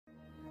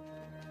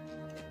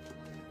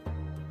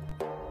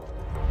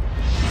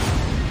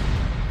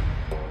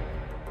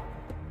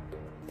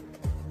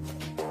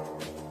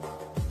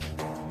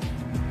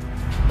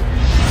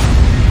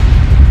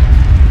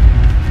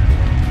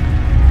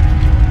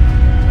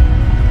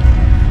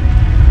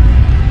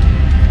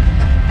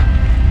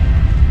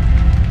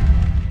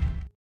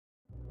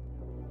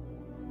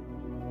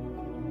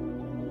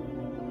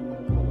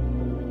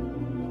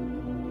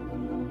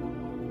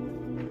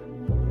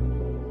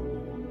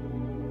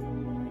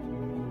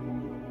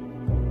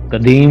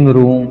قدیم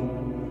روم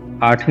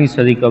 8ویں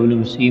صدی قبل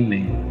مسیح میں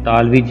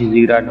اطالوی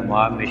جزیرہ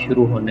نما میں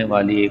شروع ہونے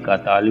والی ایک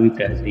اطالوی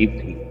تہذیب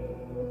تھی۔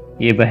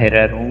 یہ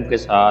بحیرہ روم کے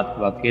ساتھ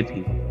واقع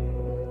تھی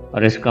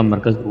اور اس کا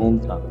مرکز روم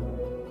تھا۔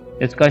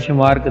 اس کا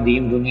شمار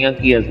قدیم دنیا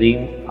کی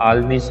عظیم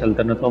عالمی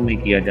سلطنتوں میں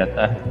کیا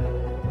جاتا ہے۔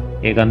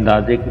 ایک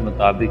اندازے کے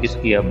مطابق اس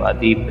کی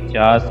آبادی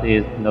 50 سے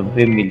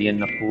 90 ملین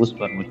نفوس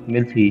پر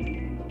مشتمل تھی،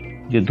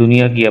 جو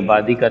دنیا کی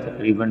آبادی کا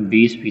تقریباً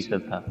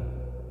 20% تھا،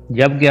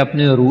 جبکہ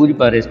اپنے عروج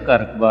پر اس کا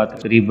رقبہ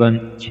تقریباً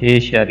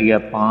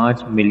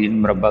 6.5 ملین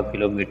مربع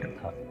کلومیٹر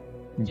تھا۔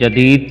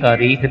 جدید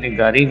تاریخ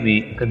نگاری میں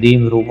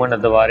قدیم رومن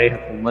ادوار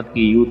حکومت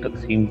کی یوں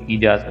تقسیم کی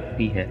جا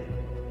سکتی ہے: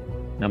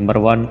 نمبر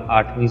 1،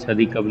 8ویں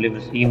صدی قبل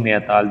مسیح میں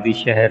اطالوی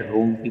شہر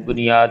روم کی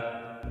بنیاد۔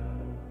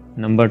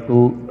 نمبر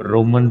 2،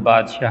 رومن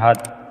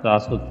بادشاہت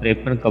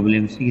 753 قبل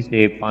مسیح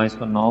سے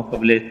 509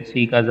 قبل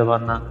مسیح کا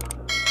زمانہ،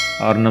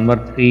 اور نمبر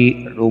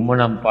 3،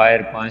 رومن امپائر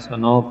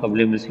 509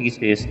 قبل مسیح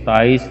سے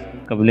 27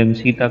 قبل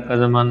مسیح تک کا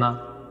زمانہ،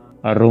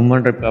 اور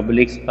رومن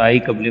ریپبلک 27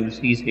 قبل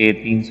مسیح سے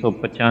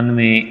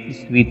 395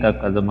 عیسوی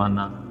تک کا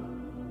زمانہ۔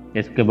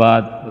 اس کے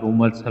بعد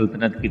رومن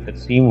سلطنت کی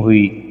تقسیم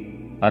ہوئی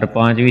اور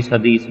 5ویں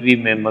صدی عیسوی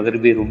میں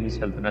مغربی رومی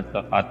سلطنت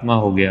کا خاتمہ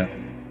ہو گیا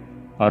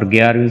اور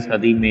 11ویں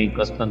صدی میں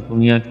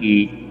قسطنطنیہ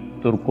کی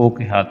ترکوں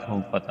کے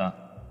ہاتھوں فتح۔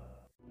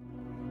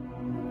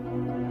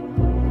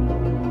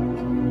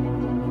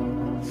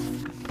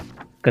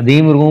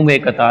 قدیم روم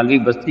ایک اطالوی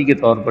بستی کے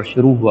طور پر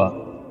شروع ہوا۔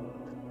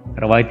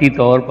 روایتی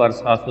طور پر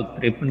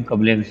 753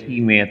 قبل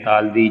مسیح میں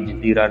اطالوی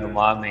جزیرہ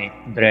نما میں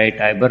دریائے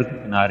ٹائبر کے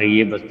کنارے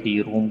یہ بستی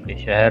روم کے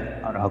شہر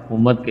اور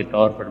حکومت کے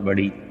طور پر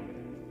بڑھی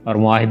اور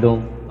معاہدوں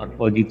اور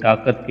فوجی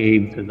طاقت کے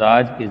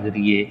امتزاج کے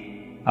ذریعے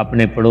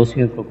اپنے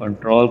پڑوسیوں کو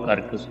کنٹرول کر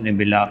کے اس نے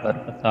بلاخر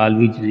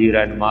اطالوی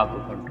جزیرہ نما کو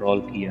کنٹرول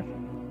کیا۔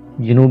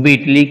 جنوبی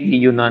اٹلی کی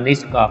یونانی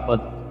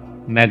ثقافت،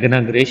 میگنا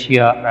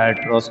گریشیا اور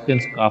ایٹروسکن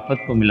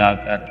ثقافت کو ملا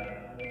کر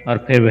اور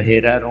پھر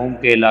بحیرہ روم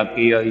کے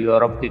علاقے اور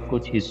یورپ کے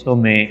کچھ حصوں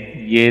میں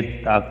یہ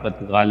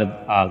طاقت غالب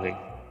آ گئی۔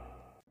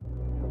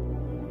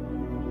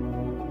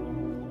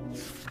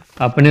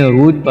 اپنے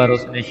عروج پر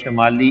اس نے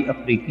شمالی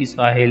افریقی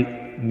ساحل،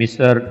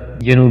 مصر،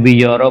 جنوبی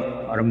یورپ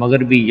اور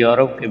مغربی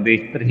یورپ کے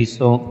بیشتر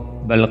حصوں،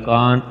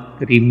 بلقان،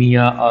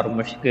 کریمیا اور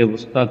مشرق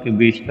وسطیٰ کے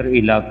بیشتر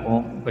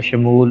علاقوں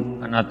بشمول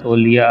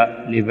اناطولیہ،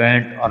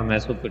 لیونٹ اور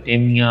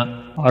میسوپوٹیمیا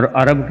اور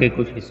عرب کے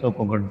کچھ حصوں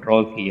کو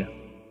کنٹرول کیا۔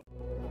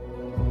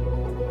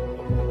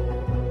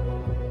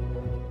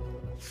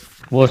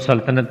 وہ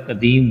سلطنت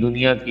قدیم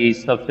دنیا کی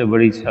سب سے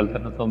بڑی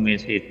سلطنتوں میں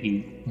سے تھی،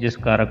 جس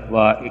کا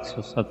رقبہ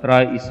 117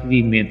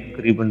 عیسوی میں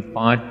تقریباً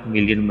 5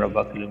 ملین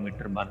مربع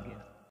کلومیٹر بن گیا۔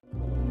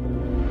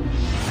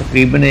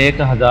 تقریباً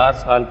 1000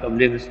 سال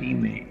قبل مسیح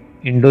میں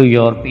انڈو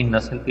یورپی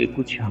نسل کے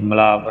کچھ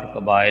حملہ آور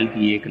قبائل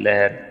کی ایک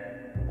لہر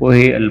کوہ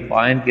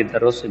الپائن کے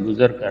دروں سے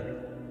گزر کر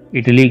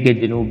اٹلی کے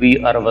جنوبی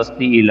اور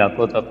وسطی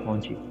علاقوں تک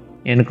پہنچی۔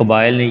 ان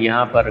قبائل نے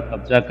یہاں پر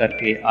قبضہ کر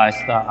کے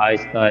آہستہ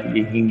آہستہ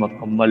یہی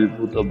مکمل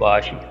بود و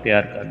باش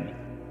اختیار کر لی۔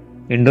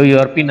 انڈو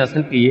یورپی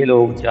نسل کے یہ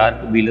لوگ 4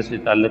 قبیلوں سے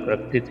تعلق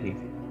رکھتے تھے،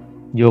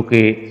 جو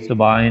کہ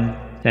سبائن،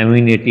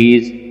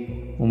 سیمینیٹیز،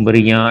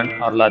 امبریان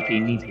اور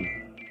لاطینی تھے۔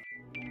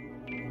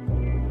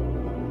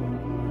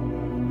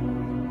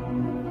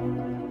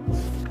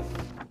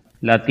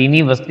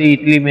 لاطینی وسطی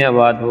اٹلی میں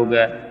آباد ہو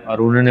گئے اور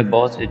انہوں نے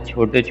بہت سے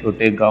چھوٹے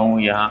چھوٹے گاؤں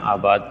یہاں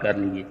آباد کر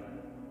لیے۔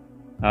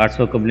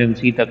 800 قبل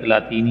مسیح تک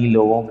لاطینی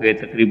لوگوں کے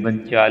تقریباً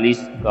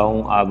 40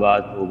 گاؤں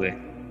آباد ہو گئے۔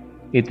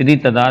 اتنی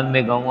تعداد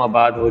میں گاؤں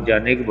آباد ہو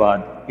جانے کے بعد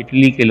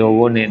اٹلی کے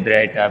لوگوں نے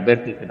دریائے ٹائبر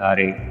کے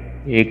کنارے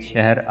ایک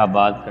شہر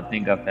آباد کرنے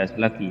کا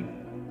فیصلہ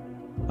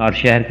کیا اور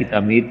شہر کی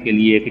تعمیر کے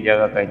لیے ایک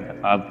جگہ کا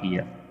انتخاب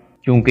کیا۔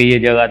 چونکہ یہ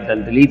جگہ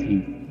دلدلی تھی،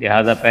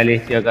 لہذا پہلے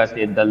اس جگہ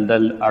سے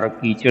دلدل اور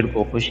کیچڑ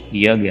کو خشک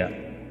کیا گیا۔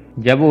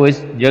 جب وہ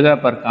اس جگہ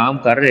پر کام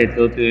کر رہے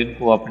تھے تو ان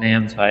کو اپنے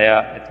ہمسایہ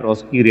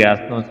ایتروسکی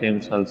ریاستوں سے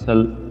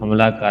مسلسل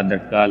حملہ کا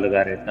دھچکا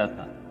لگا رہتا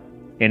تھا۔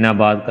 ان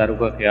آبادکاروں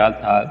کا خیال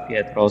تھا کہ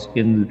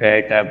ایتروسکن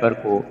دریائے ٹائبر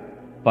کو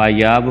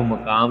پایاب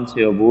مقام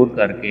سے عبور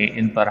کر کے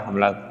ان پر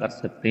حملہ کر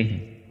سکتے ہیں۔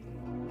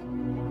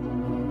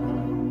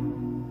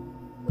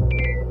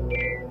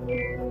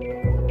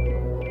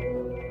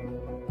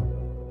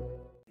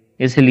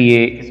 اس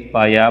لیے اس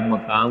پایاب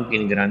مقام کی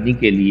نگرانی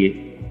کے لیے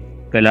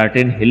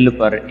پیلاٹن ہل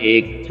پر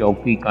ایک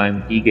چوکی قائم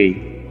کی گئی،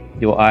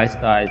 جو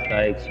آہستہ آہستہ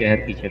ایک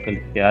شہر کی شکل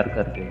اختیار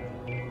کر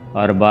گئی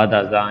اور بعد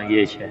ازاں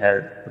یہ شہر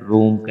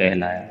روم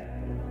کہلایا۔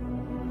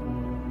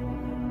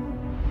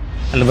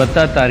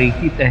 البتہ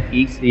تاریخی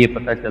تحقیق سے یہ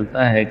پتہ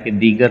چلتا ہے کہ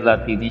دیگر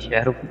لاطینی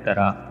شہروں کی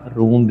طرح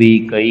روم بھی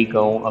کئی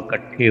گاؤں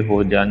اکٹھے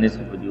ہو جانے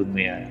سے وجود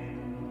میں آیا۔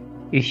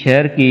 اس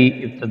شہر کی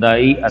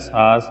ابتدائی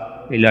اساس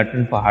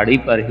پیلاٹن پہاڑی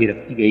پر ہی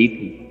رکھی گئی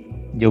تھی،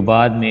 جو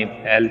بعد میں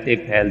پھیلتے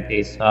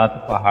پھیلتے 7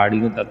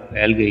 پہاڑیوں تک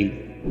پھیل گئی،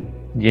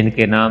 جن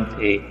کے نام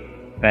تھے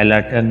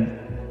پیلاٹن،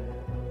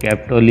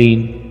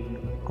 کیپٹولین،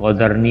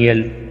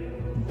 کوزرنیل،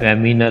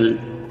 بیمینل،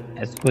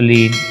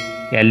 ایسکولین،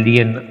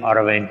 کیلڈین اور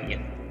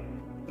اوینٹین۔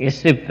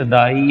 اس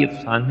ابتدائی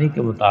افسانے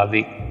کے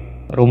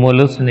مطابق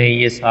رومولس نے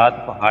یہ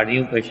 7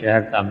 پہاڑیوں کا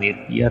شہر تعمیر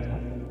کیا تھا۔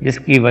 جس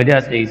کی وجہ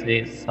سے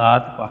اسے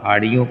 7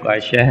 پہاڑیوں کا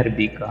شہر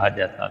بھی کہا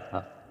جاتا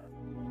تھا۔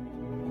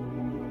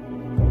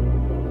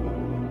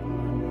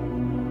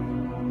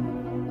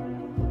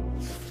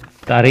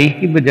 تاریخ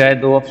کی بجائے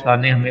 2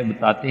 افسانے ہمیں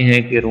بتاتے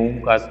ہیں کہ روم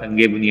کا سنگ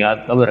بنیاد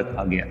کب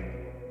رکھا گیا۔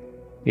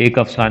 ایک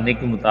افسانے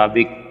کے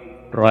مطابق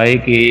ٹرائے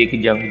کے ایک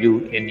جنگجو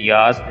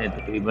انیاس نے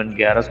تقریباً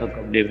 1100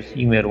 قبل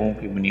مسیح میں روم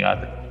کی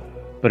بنیاد رکھی۔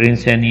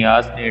 پرنس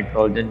انیاس نے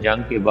ٹروجن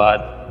جنگ کے بعد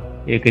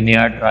ایک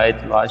نیا ٹرائے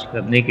تلاش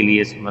کرنے کے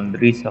لیے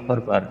سمندری سفر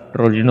پر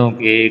ٹروجنوں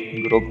کے ایک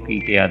گروپ کی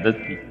قیادت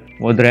کی۔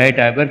 وہ دریائے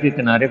ٹائبر کے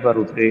کنارے پر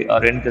اترے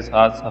اور ان کے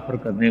ساتھ سفر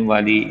کرنے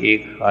والی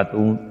ایک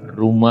خاتون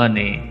روما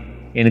نے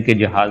ان کے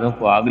جہازوں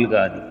کو آگ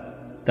لگا دی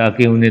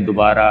تاکہ انہیں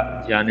دوبارہ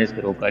جانے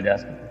سے روکا جا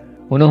سکے۔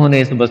 انہوں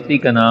نے اس بستی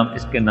کا نام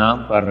اس کے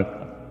نام پر رکھا۔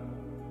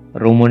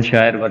 رومن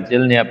شاعر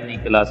ورجل نے اپنی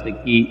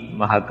کلاسیکی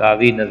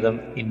مہاکاوی نظم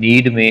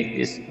انیڈ میں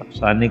اس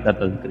افسانے کا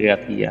تذکرہ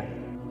کیا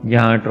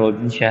جہاں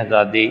ٹروجن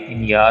شہزادے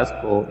انیاس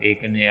کو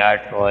ایک نیا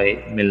ٹرائے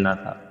ملنا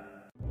تھا۔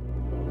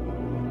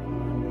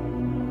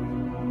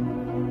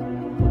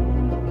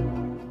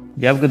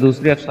 جبکہ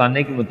دوسرے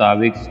افسانے کے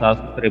مطابق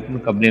 753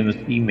 قبل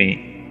مسیح میں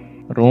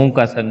روم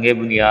کا سنگ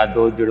بنیاد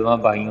 2 جڑواں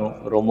بھائیوں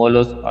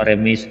رومولس اور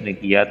ریمس نے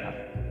کیا تھا۔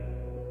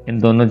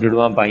 ان دونوں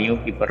جڑواں بھائیوں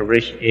کی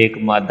پرورش ایک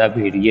مادہ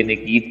بھیڑیے نے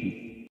کی تھی۔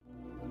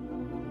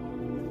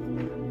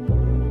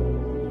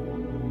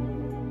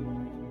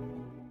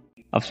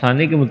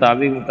 افسانے کے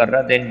مطابق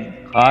مقررہ دن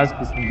خاص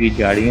قسم کی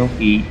جھاڑیوں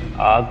کی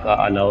آگ کا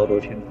الاؤ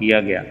روشن کیا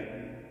گیا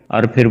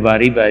اور پھر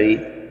باری باری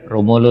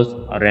رومولس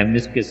اور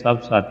ریمس کے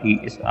سب ساتھی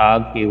اس آگ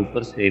کے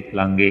اوپر سے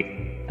پھلانگے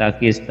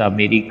تاکہ اس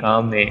تعمیری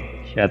کام میں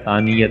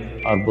شیطانیت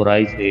اور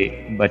برائی سے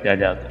بچا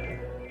جا سکے۔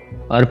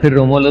 اور پھر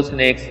رومولس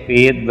نے ایک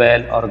سفید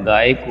بیل اور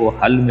گائے کو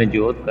حل میں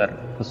جوت کر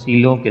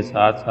فصیلوں کے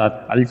ساتھ ساتھ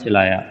حل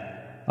چلایا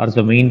اور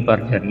زمین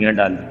پر جھریاں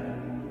ڈالی۔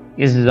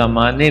 اس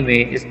زمانے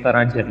میں اس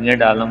طرح جھریاں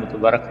ڈالنا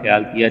متبرک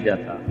خیال کیا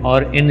جاتا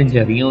اور ان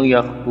جھریوں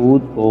یا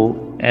خطوط کو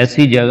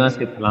ایسی جگہ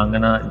سے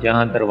پھلانگنا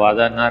جہاں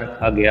دروازہ نہ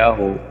رکھا گیا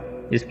ہو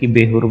اس کی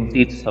بے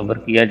حرمتی تصور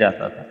کیا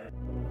جاتا تھا۔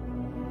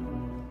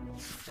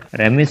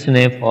 ریمس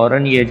نے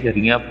فوراً یہ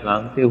جھریاں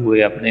پھلانگتے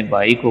ہوئے اپنے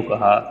بھائی کو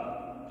کہا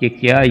کہ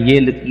کیا یہ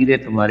لکیریں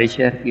تمہارے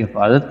شہر کی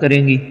حفاظت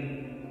کریں گی؟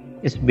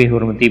 اس بے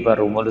حرمتی پر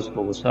رومولس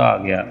کو غصہ آ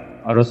گیا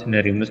اور اس نے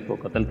ریمس کو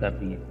قتل کر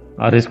دیا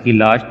اور اس کی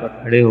لاش پر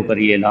کھڑے ہو کر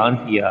یہ اعلان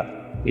کیا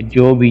کہ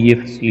جو بھی یہ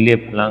فصیلیں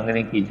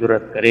پھلانگنے کی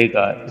جرت کرے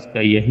گا اس کا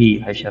یہی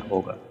حشر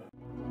ہوگا۔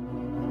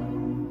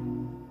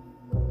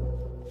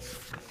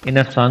 ان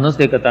افسانوں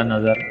سے قطع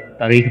نظر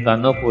تاریخ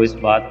دانوں کو اس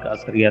بات کا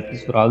اثریاتی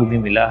سراغ بھی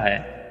ملا ہے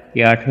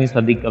کہ 8ویں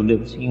صدی قبل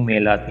مسیح میں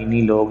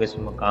لاطینی لوگ اس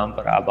مقام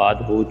پر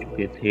آباد ہو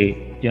چکے تھے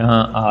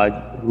جہاں آج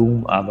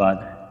روم آباد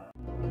ہے۔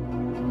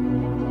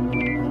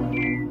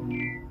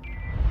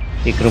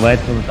 ایک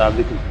روایت کے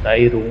مطابق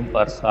ابتدائی روم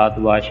پر 7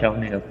 بادشاہوں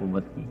نے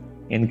حکومت کی۔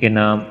 ان کے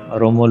نام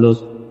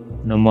رومولس،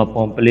 نوما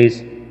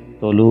پومپلیس،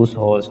 تولوس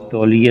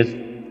ہوسٹولیس،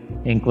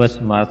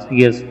 انکوس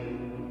مارسیس،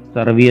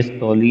 سرویس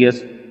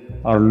تولیس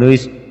اور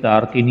لوئس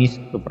تارقینیس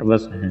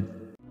سپربس ہیں۔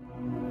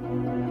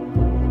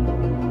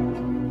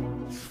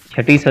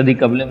 6 صدی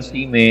قبل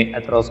مسیح میں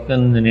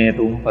ایتروسکن نے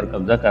روم پر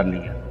قبضہ کر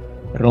لیا۔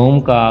 روم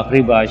کا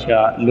آخری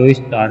بادشاہ لوئس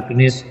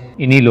تارقینیس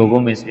انہی لوگوں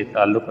میں سے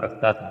تعلق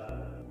رکھتا تھا۔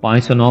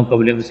 509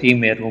 قبل مسیح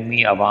میں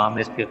رومی عوام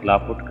اس کے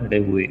خلاف اٹھ کھڑے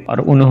ہوئے اور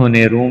انہوں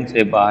نے روم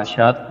سے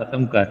بادشاہت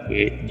ختم کر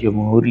کے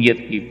جمہوریت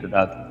کی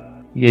ابتدا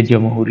کی۔ یہ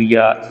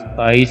جمہوریہ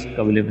 27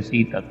 قبل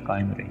مسیح تک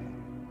قائم رہی۔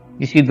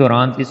 اسی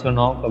دوران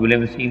 309 قبل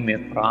مسیح میں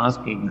فرانس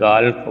کے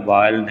گال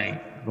قبائل نے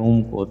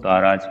روم کو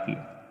تاراج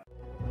کیا۔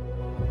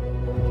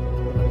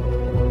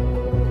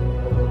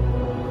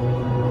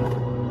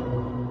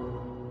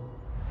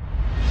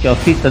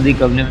 4 صدی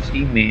قبل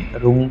مسیح میں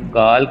روم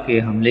گال کے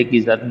حملے کی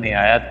زد میں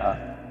آیا تھا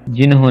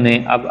جنہوں نے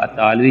اب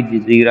اطالوی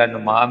جزیرہ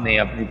نما میں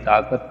اپنی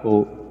طاقت کو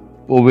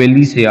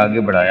اویلی سے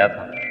آگے بڑھایا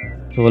تھا۔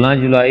 16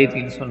 جولائی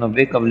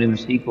 390 قبل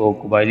مسیح کو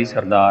قبائلی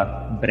سردار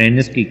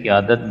برینس کی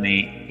قیادت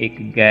میں ایک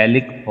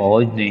گیلک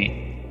فوج نے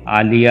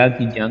عالیہ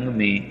کی جنگ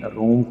میں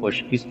روم کو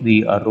شکست دی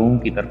اور روم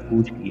کی طرف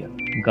کوچ کیا۔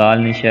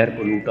 گال نے شہر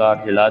کو لوٹا اور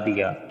جلا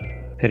دیا،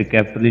 پھر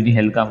کیپٹولین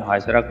ہل کا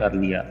محاصرہ کر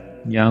لیا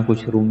جہاں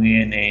کچھ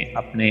رومیوں نے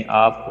اپنے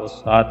آپ کو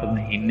 7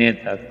 مہینے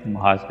تک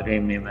محاصرے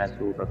میں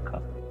محصور رکھا۔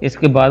 اس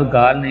کے بعد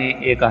گال نے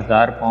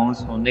 1000 پاؤنڈ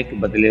سونے کے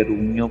بدلے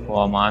رومیوں کو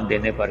امان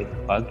دینے پر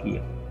اتفاق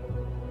کیا۔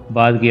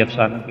 بعد کے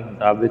افسانوں کے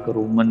مطابق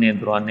رومن نے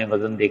دوران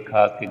وزن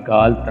دیکھا کہ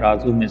گال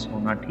ترازو میں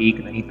سونا ٹھیک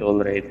نہیں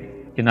تول رہے تھے،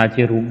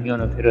 چنانچہ رومیوں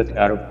نے پھر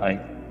ہتھیار اٹھائے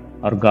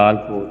اور گال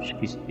کو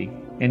شکست دی۔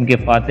 ان کے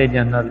فاتح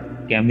جنرل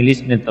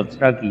کیملس نے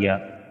تبصرہ کیا،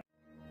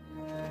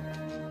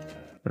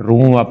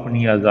 روم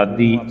اپنی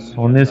آزادی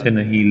سونے سے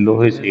نہیں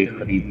لوہے سے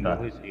خریدتا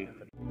ہے۔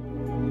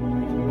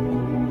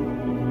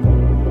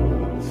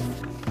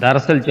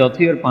 دراصل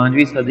 4 اور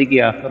 5ویں صدی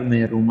کے آخر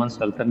میں رومن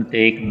سلطنت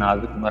ایک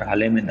نازک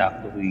مرحلے میں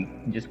داخل ہوئی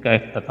جس کا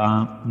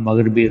اختتام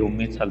مغربی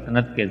رومی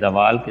سلطنت کے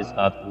زوال کے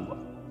ساتھ ہوا۔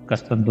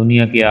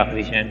 قسطنطنیہ کے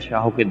آخری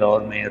شہنشاہوں کے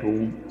دور میں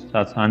روم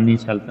ساسانی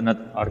سلطنت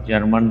اور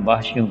جرمن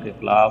وحشیوں کے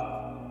خلاف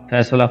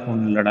فیصلہ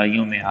کن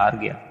لڑائیوں میں ہار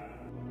گیا۔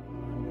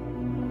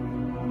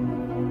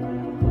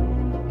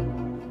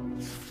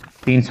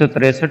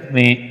 363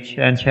 میں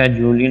شہنشاہ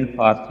جولین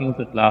فارسیوں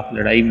کے خلاف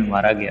لڑائی میں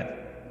مارا گیا۔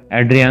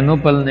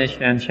 ایڈریانوپل نے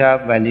شہنشاہ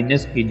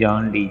ویلینس کی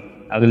جان لی۔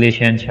 اگلے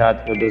شہنشاہ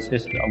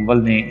تھیوڈوسس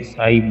اول نے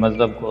عیسائی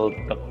مذہب کو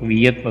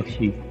تقویت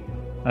بخشی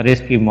اور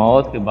اس کی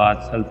موت کے بعد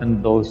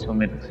سلطنت دو حصوں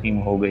میں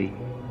تقسیم ہو گئی،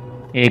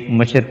 ایک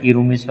مشرقی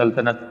رومی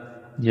سلطنت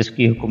جس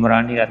کی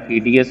حکمرانی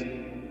آرکیڈیس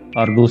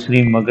اور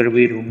دوسری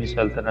مغربی رومی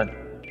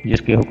سلطنت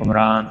جس کے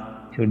حکمران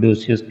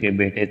تھیوڈوسیوس کے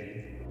بیٹے تھے۔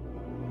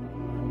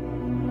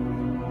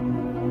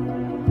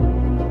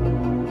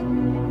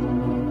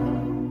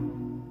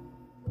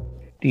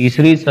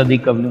 تیسری صدی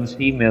قبل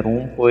مسیح میں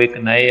روم کو ایک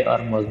نئے اور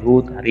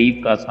مضبوط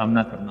حریف کا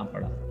سامنا کرنا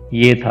پڑا۔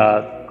 یہ تھا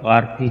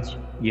کارتھیج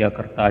یا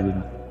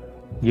کرتاجنا،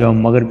 جو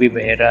مغربی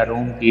بحیرہ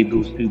روم کی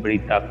دوسری بڑی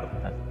طاقت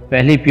تھا۔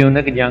 پہلی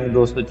پیونک جنگ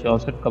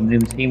 264 قبل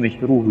مسیح میں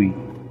شروع ہوئی،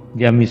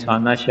 جب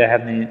میسانا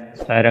شہر نے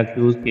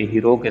سائراکیوس کے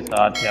ہیرو کے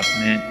ساتھ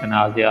اپنے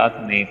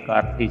تنازعات میں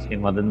کارتھیج سے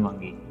مدد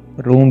مانگی۔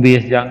 روم بھی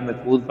اس جنگ میں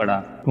کود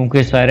پڑا،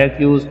 کیونکہ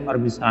سائراکیوس اور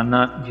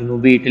میسانا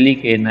جنوبی اٹلی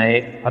کے نئے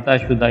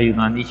فتح شدہ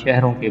یونانی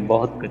شہروں کے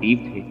بہت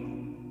قریب تھے،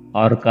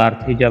 اور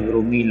کارتھیج اب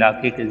رومی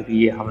علاقے کے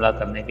ذریعے حملہ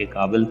کرنے کے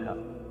قابل تھا۔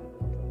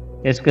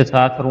 اس کے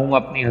ساتھ روم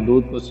اپنی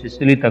حدود کو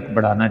سسلی تک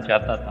بڑھانا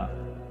چاہتا تھا۔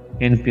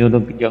 ان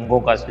پیونک جنگوں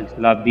کا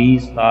سلسلہ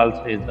 20 سال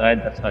سے زائد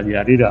عرصہ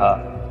جاری رہا۔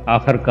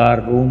 آخر کار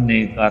روم نے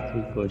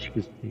کارتھیج کو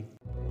شکست دی۔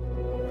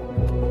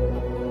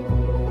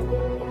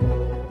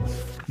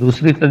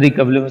 دوسری صدی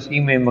قبل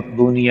مسیح میں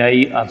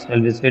مقدونیائی اور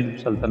سیلوسڈ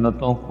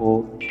سلطنتوں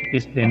کو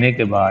شکست دینے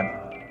کے بعد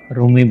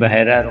رومی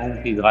بحیرہ روم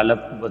کی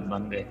غالب قوت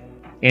بن گئے۔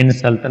 ان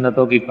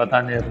سلطنتوں کی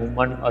فتح نے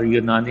رومن اور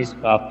یونانی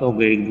ثقافتوں کو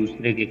ایک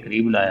دوسرے کے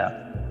قریب لایا،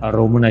 اور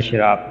رومن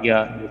اشرافیہ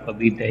جو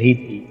کبھی دیہی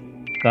تھی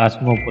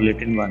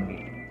کاسموپولیٹن بن گئی۔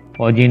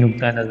 فوجی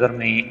نقطہ نظر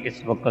میں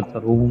اس وقت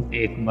روم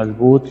ایک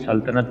مضبوط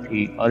سلطنت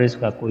تھی اور اس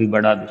کا کوئی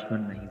بڑا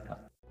دشمن نہیں تھا۔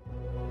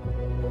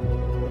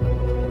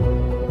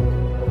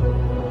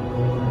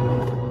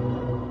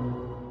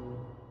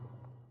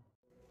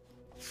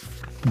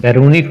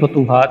 بیرونی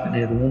فتوحات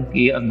نے روم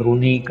کی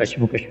اندرونی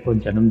کشمکش کو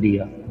جنم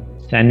دیا۔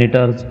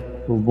 سینیٹرز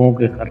صوبوں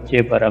کے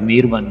خرچے پر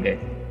امیر بن گئے۔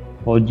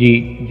 فوجی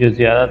جو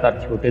زیادہ تر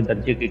چھوٹے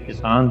درجے کے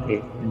کسان تھے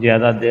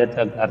زیادہ دیر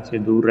تک گھر سے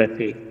دور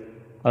رہتے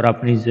اور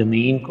اپنی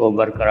زمین کو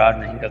برقرار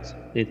نہیں رکھ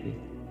سکتے تھے،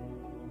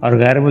 اور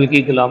غیر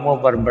ملکی غلاموں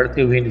پر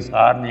بڑھتے ہوئے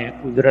انحصار نے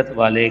اجرت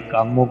والے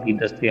کاموں کی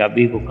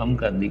دستیابی کو کم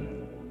کر دی۔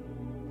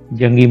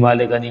 جنگی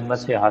مال غنیمت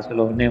سے حاصل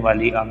ہونے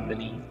والی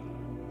آمدنی،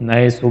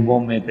 نئے صوبوں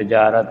میں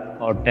تجارت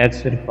اور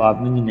ٹیکس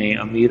ریفارمنگ نے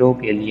امیروں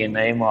کے لیے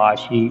نئے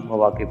معاشی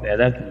مواقع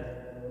پیدا کیے۔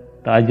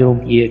 تاجروں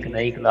کی ایک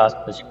نئی کلاس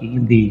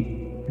تشکیل دی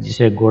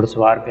جسے گھوڑ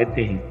سوار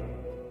کہتے ہیں،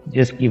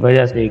 جس کی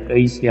وجہ سے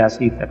کئی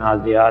سیاسی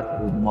تنازعات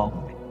رونما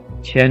ہوئے۔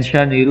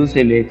 شہنشاہ نیرو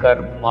سے لے کر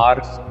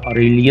مارکس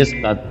اوریلیس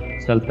تک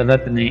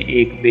سلطنت نے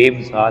ایک بے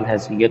مثال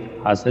حیثیت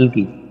حاصل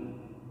کی۔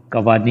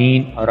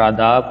 قوانین اور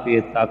آداب کے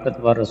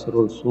طاقتور اثر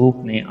و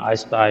رسوخ نے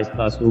آہستہ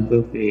آہستہ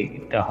صوبوں کے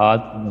اتحاد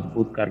کو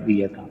مضبوط کر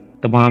دیا تھا۔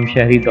 تمام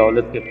شہری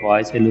دولت کے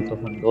فوائد سے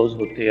لطف اندوز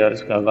ہوتے اور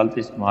اس کا غلط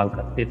استعمال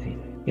کرتے تھے۔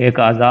 ایک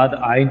آزاد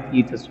آئین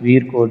کی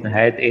تصویر کو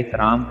نہایت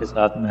احترام کے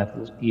ساتھ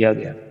محفوظ کیا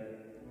گیا۔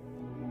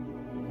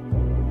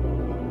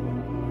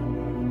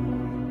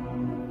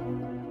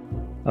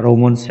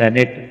 رومن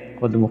سینٹ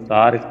خود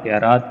مختار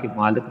اختیارات کے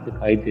مالک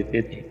دکھائی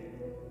دیتے تھے،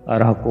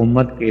 اور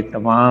حکومت کے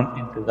تمام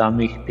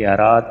انتظامی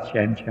اختیارات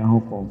شہنشاہوں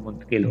کو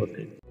منتقل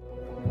ہوتے تھے۔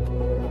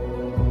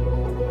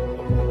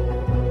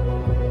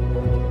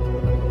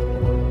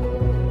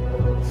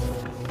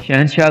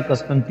 شہنشاہ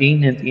قسطنطین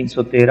نے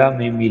 313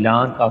 میں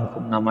میلان کا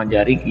حکم نامہ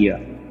جاری کیا،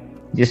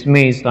 جس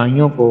میں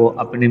عیسائیوں کو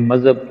اپنے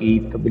مذہب کی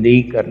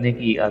تبلیغ کرنے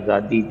کی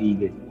آزادی دی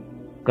گئی۔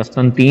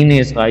 قسطنطین نے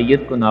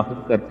عیسائیت کو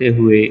نافذ کرتے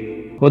ہوئے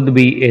خود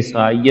بھی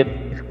عیسائیت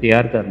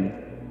اختیار کر لی۔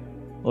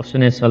 اس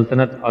نے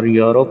سلطنت اور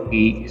یورپ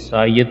کی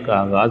عیسائیت کا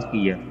آغاز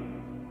کیا۔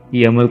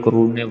 یہ عمل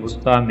قرون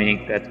وسطیٰ میں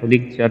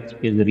کیتھولک چرچ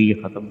کے ذریعے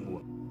ختم ہوا۔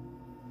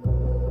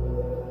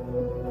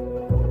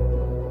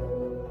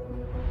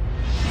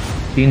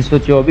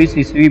 324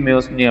 عیسوی میں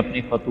اس نے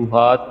اپنی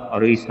فتوحات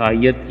اور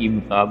عیسائیت کی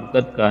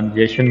مطابقت کا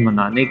جشن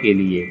منانے کے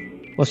لیے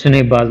اس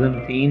نے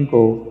بازنطین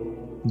کو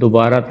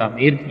دوبارہ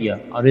تعمیر کیا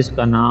اور اس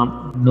کا نام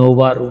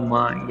نووا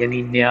روما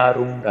یعنی نیا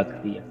روم رکھ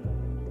دیا،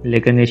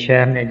 لیکن اس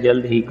شہر نے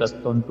جلد ہی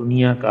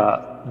قسطنطنیہ کا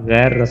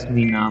غیر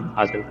رسمی نام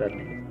حاصل کر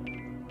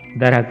لیا۔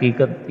 در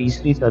حقیقت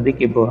تیسری صدی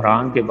کے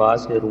بحران کے بعد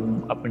سے روم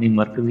اپنی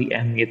مرکزی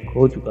اہمیت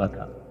کھو چکا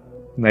تھا۔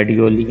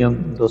 میڈیولیم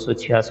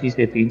 286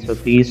 سے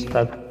 330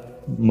 تک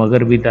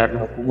مغربی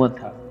دارالحکومت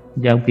تھا،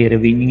 جبکہ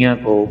روینیا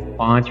کو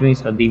 5ویں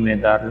صدی میں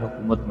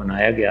دارالحکومت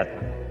بنایا گیا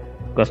تھا۔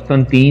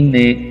 قسطنطین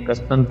نے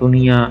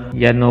قسطنطنیہ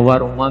یا نووا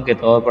روما کے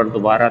طور پر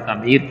دوبارہ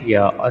تعمیر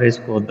کیا اور اس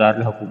کو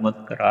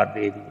دارالحکومت قرار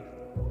دے دیا۔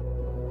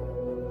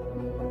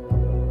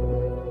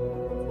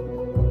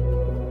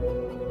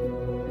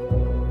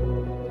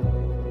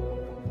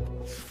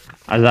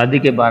 آزادی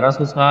کے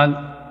 1200 سال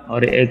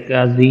اور ایک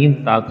عظیم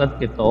طاقت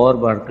کے طور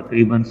پر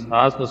تقریباً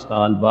 700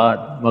 سال بعد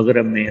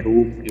مغرب میں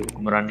روم کی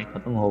حکمرانی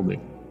ختم ہو گئی۔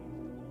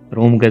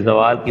 روم کے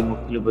زوال کی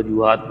مختلف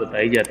وجوہات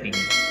بتائی جاتی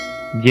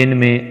ہیں، جن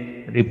میں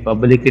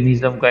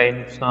ریپبلکنزم کا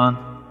نقصان،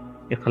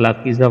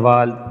 اخلاقی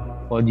زوال،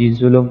 فوجی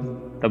ظلم،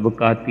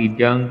 طبقاتی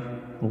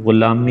جنگ،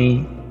 غلامی،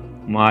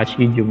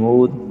 معاشی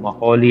جمود،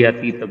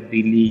 ماحولیاتی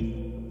تبدیلی،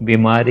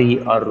 بیماری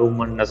اور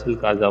رومن نسل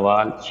کا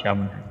زوال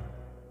شامل ہے۔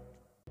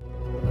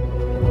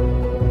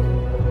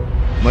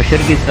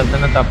 مشرقی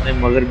سلطنت اپنے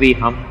مغربی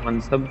ہم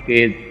منصب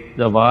کے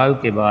زوال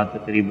کے بعد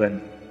تقریباً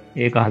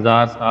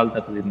 1000 سال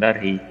تک زندہ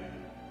رہی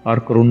اور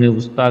قرون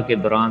وسطیٰ کے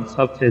دوران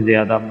سب سے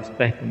زیادہ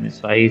مستحکم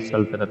عیسائی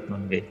سلطنت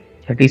بن گئی۔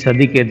 6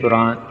 صدی کے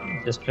دوران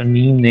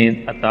جسٹنین نے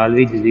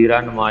اطالوی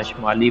جزیرہ نما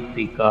شمالی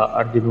افریقہ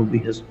اور جنوبی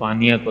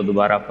ہسپانیہ کو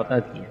دوبارہ فتح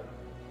کیا۔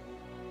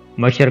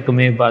 مشرق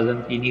میں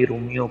بازنطینی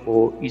رومیوں کو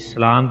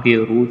اسلام کے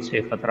عروج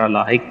سے خطرہ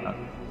لاحق تھا۔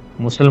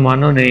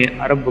 مسلمانوں نے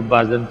عرب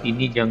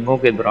بازنطینی جنگوں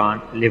کے دوران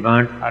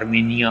لیوانٹ،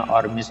 آرمینیا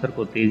اور مصر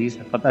کو تیزی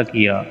سے فتح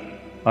کیا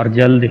اور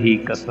جلد ہی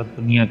کثرت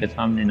دنیا کے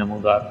سامنے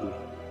نمودار ہوئے۔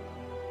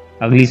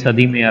 اگلی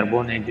صدی میں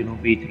عربوں نے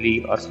جنوبی اٹلی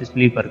اور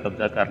سسلی پر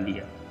قبضہ کر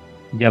لیا،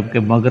 جبکہ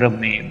مغرب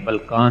میں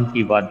بلقان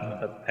کی وادیوں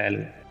تک پھیل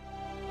گئے۔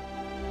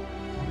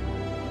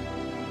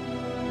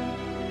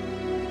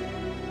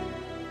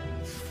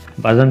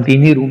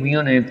 بازنطینی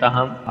رومیوں نے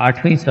تاہم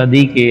 8ویں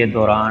صدی کے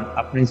دوران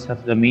اپنی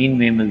سرزمین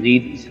میں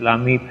مزید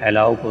اسلامی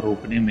پھیلاؤ کو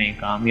روکنے میں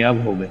کامیاب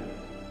ہو گئے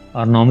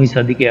اور 9ویں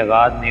صدی کے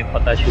آغاز میں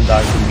فتح شدہ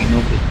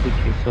زمینوں کے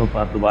کچھ حصوں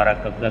پر دوبارہ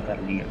قبضہ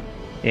کر لیا۔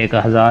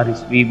 1000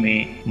 عیسوی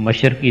میں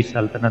مشرقی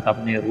سلطنت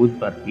اپنے عروج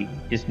پر تھی،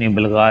 جس نے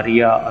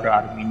بلغاریہ اور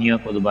آرمینیا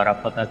کو دوبارہ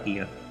فتح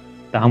کیا۔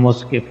 تاہم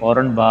اس کے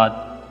فوراً بعد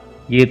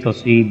یہ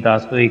توسیع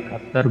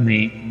 1071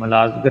 میں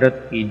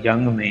ملازگرت کی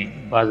جنگ میں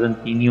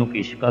بازنطینیوں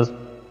کی شکست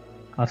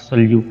اور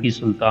سلجوقی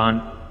سلطان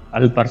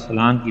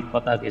الپرسلان کی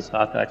فتح کے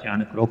ساتھ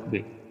اچانک رک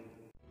گئی۔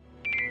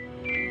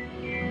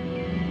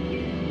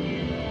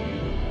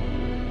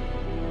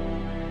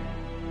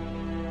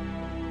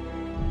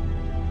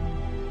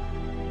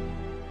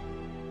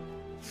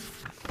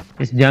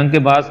 اس جنگ کے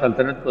بعد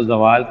سلطنت کو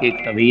زوال کے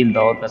ایک طویل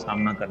دور کا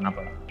سامنا کرنا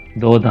پڑا۔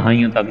 2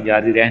 دہائیوں تک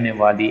جاری رہنے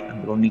والی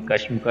اندرونی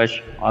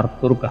کشمکش اور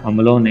ترک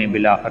حملوں نے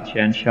بالآخر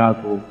شہنشاہ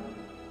کو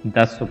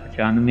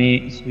 1095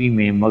 عیسوی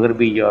میں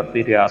مغربی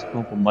یورپی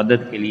ریاستوں کو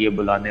مدد کے لیے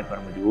بلانے پر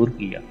مجبور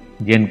کیا،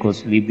 جن کو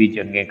صلیبی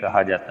جنگیں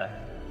کہا جاتا ہے۔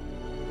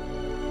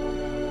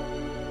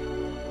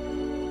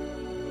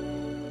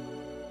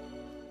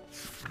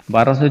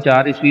 بارہ سو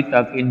 4 عیسوی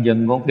تک ان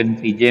جنگوں کے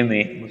نتیجے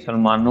میں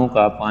مسلمانوں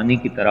کا پانی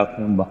کی طرح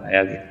خون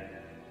بہایا گیا۔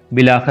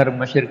 بالآخر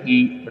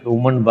مشرقی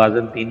رومن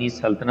بازنطینی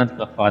سلطنت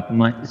کا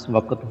خاتمہ اس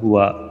وقت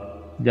ہوا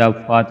جب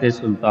فاتح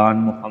سلطان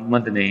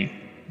محمد نے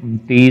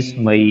 29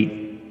 مئی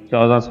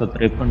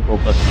 1453 کو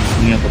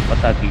قسطنطنیہ کو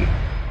فتح کیا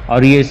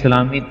اور یہ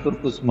اسلامی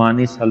ترک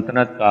عثمانی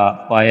سلطنت کا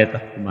پایہ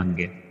تخت بن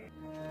گیا۔